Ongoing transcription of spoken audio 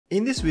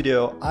In this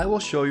video, I will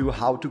show you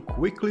how to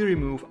quickly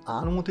remove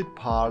unwanted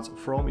parts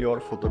from your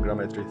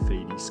photogrammetry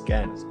 3D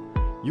scans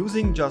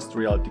using just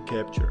reality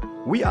capture.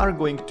 We are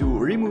going to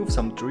remove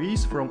some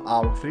trees from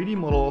our 3D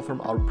model from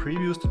our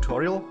previous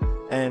tutorial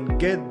and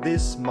get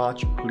this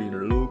much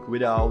cleaner look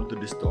without the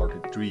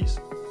distorted trees.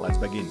 Let's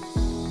begin.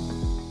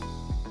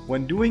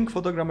 When doing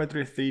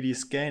photogrammetry 3D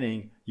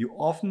scanning, you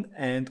often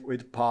end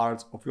with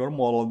parts of your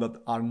model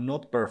that are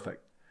not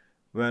perfect,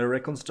 were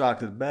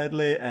reconstructed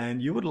badly,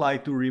 and you would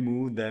like to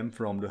remove them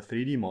from the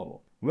 3D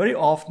model. Very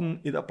often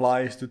it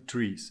applies to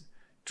trees.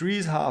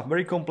 Trees have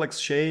very complex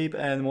shape,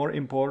 and more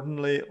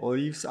importantly,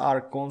 leaves are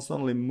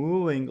constantly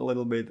moving a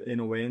little bit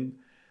in wind,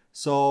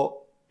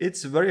 so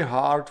it's very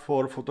hard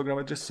for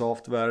photogrammetry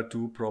software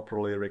to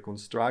properly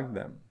reconstruct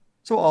them.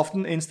 So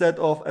often, instead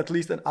of at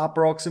least an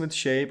approximate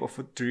shape of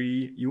a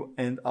tree, you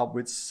end up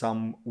with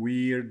some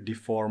weird,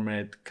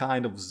 deformed,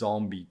 kind of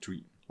zombie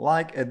tree,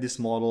 like at this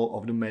model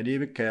of the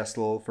medieval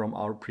castle from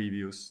our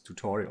previous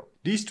tutorial.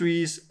 These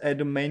trees at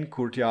the main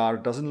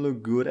courtyard doesn't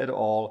look good at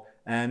all,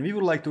 and we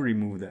would like to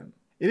remove them.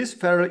 It is a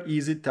fairly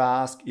easy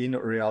task in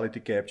reality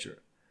capture.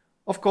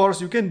 Of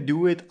course, you can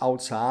do it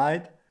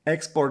outside,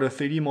 export a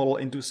 3D model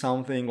into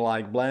something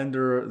like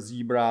Blender,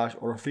 ZBrush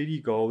or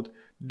 3D Code,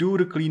 do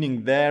the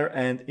cleaning there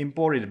and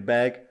import it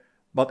back,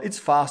 but it's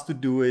fast to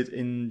do it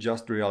in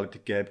just reality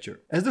capture.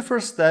 As the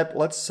first step,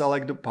 let's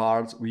select the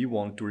parts we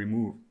want to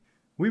remove.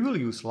 We will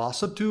use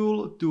Lasso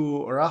tool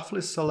to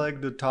roughly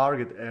select the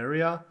target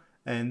area,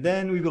 and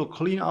then we will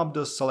clean up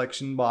the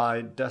selection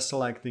by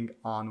deselecting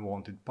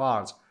unwanted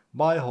parts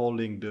by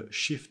holding the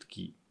Shift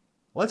key.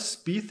 Let's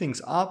speed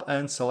things up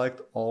and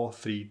select all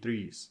three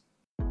trees.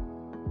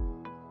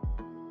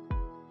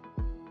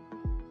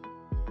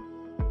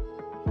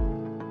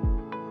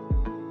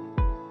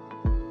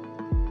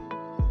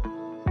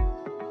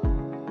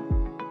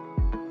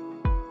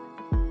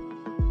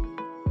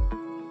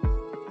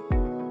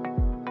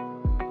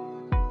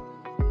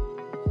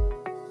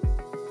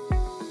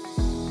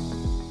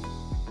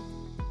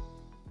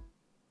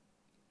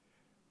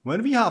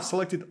 When we have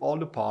selected all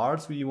the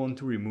parts we want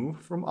to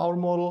remove from our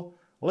model,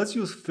 let's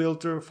use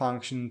filter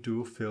function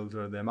to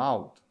filter them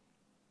out.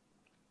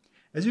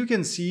 As you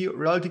can see,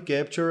 reality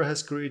capture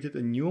has created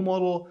a new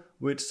model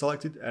with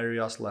selected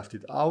areas left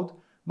it out,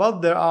 but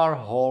there are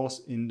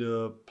holes in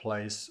the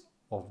place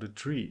of the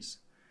trees.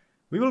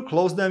 We will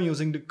close them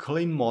using the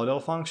clean model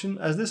function,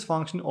 as this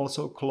function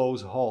also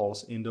closes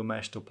holes in the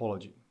mesh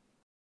topology.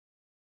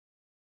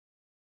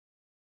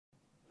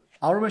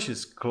 Our mesh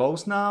is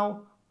closed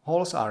now.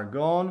 Holes are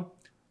gone.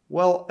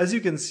 Well, as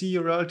you can see,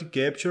 reality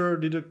capture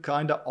did a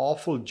kinda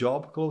awful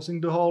job closing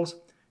the holes.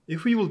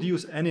 If we would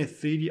use any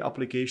 3D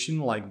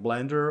application like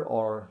Blender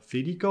or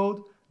 3D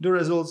Code, the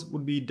results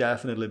would be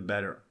definitely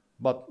better.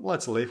 But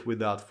let's live with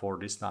that for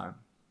this time.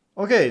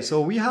 Okay, so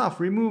we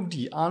have removed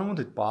the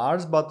unwanted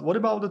parts, but what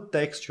about the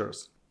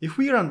textures? If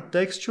we run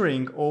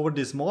texturing over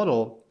this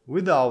model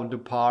without the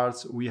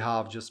parts we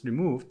have just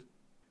removed,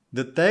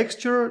 the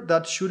texture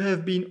that should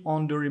have been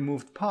on the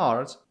removed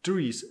parts,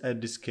 trees at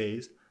this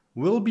case,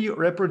 will be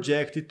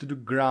reprojected to the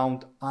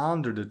ground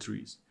under the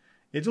trees.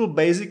 It will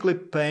basically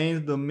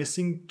paint the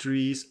missing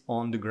trees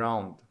on the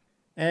ground.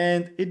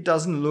 And it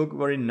doesn't look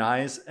very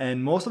nice,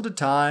 and most of the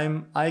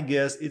time, I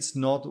guess it's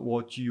not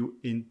what you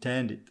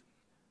intended.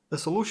 The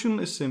solution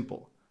is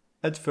simple.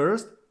 At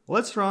first,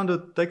 let's run the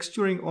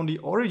texturing on the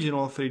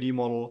original 3D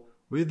model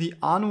with the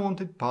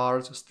unwanted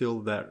parts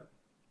still there.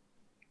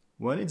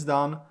 When it's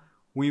done,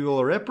 we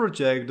will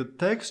reproject the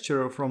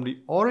texture from the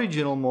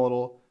original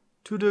model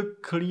to the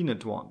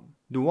cleaned one,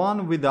 the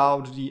one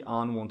without the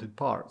unwanted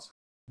parts.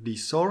 The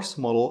source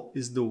model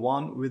is the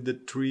one with the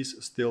trees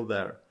still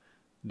there,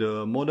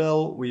 the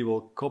model we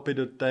will copy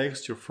the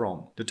texture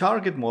from. The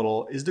target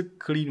model is the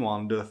clean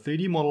one, the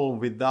 3D model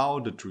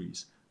without the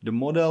trees, the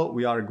model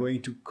we are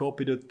going to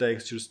copy the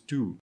textures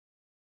to.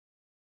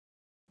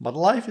 But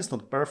life is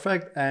not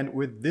perfect, and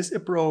with this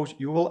approach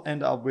you will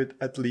end up with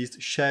at least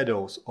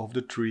shadows of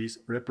the trees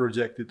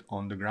reprojected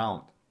on the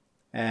ground.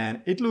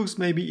 And it looks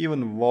maybe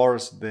even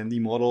worse than the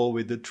model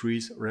with the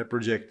trees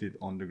reprojected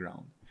on the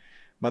ground.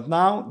 But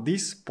now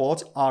these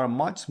spots are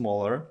much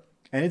smaller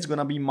and it's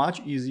gonna be much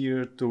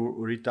easier to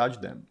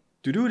retouch them.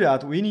 To do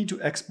that, we need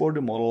to export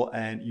the model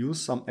and use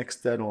some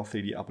external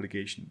 3D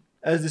application,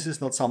 as this is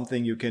not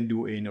something you can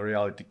do in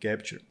reality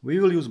capture.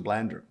 We will use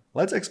Blender.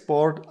 Let's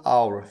export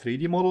our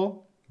 3D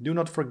model. Do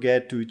not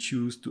forget to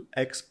choose to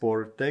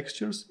export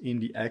textures in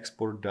the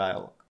export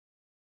dialog.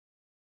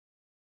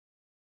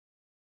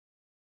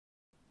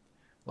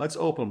 Let's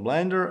open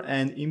Blender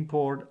and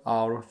import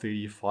our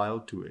 3D file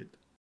to it.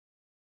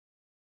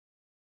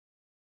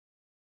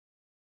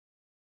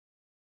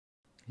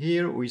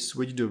 Here we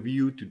switch the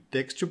view to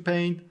texture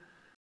paint.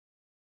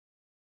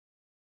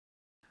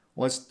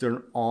 Let's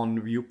turn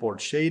on viewport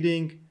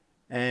shading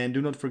and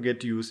do not forget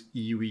to use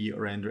Eevee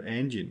render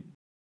engine.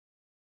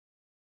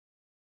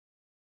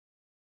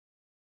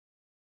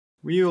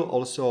 We will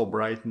also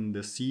brighten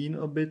the scene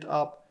a bit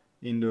up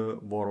in the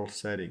world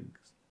settings.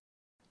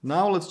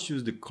 Now let's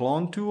choose the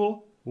clone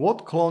tool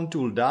What clone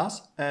tool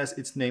does, as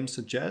its name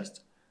suggests,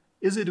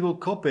 is it will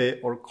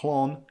copy or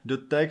clone the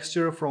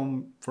texture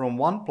from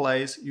one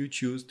place you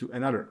choose to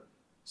another.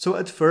 So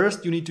at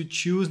first you need to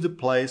choose the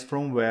place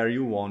from where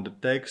you want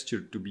the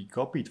texture to be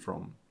copied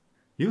from.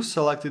 You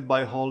select it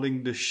by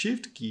holding the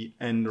Shift key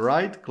and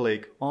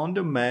right-click on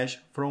the mesh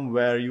from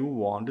where you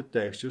want the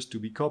textures to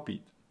be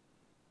copied.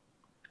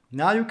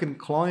 Now you can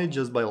clone it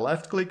just by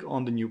left-click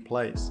on the new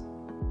place.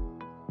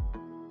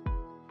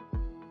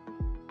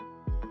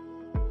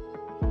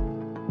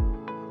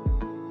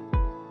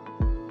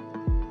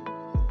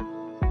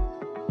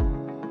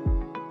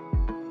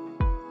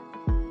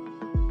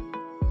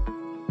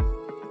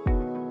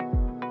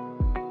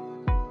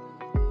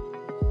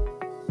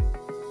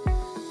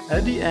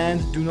 At the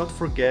end, do not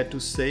forget to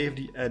save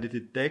the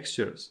edited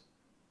textures.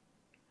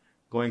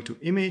 Going to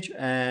Image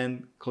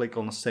and click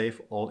on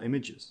Save All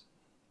Images.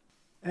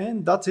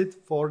 And that's it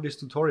for this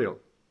tutorial.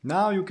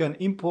 Now you can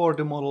import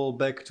the model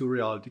back to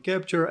Reality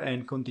Capture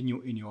and continue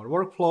in your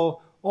workflow,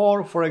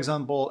 or for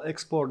example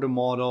export the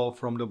model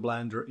from the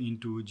Blender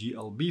into a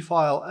GLB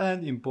file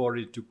and import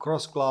it to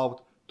CrossCloud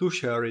to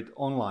share it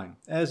online,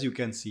 as you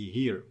can see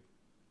here.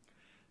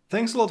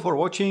 Thanks a lot for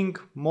watching.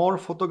 More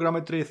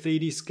photogrammetry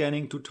 3D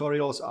scanning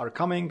tutorials are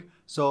coming,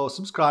 so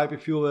subscribe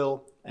if you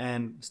will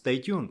and stay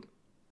tuned.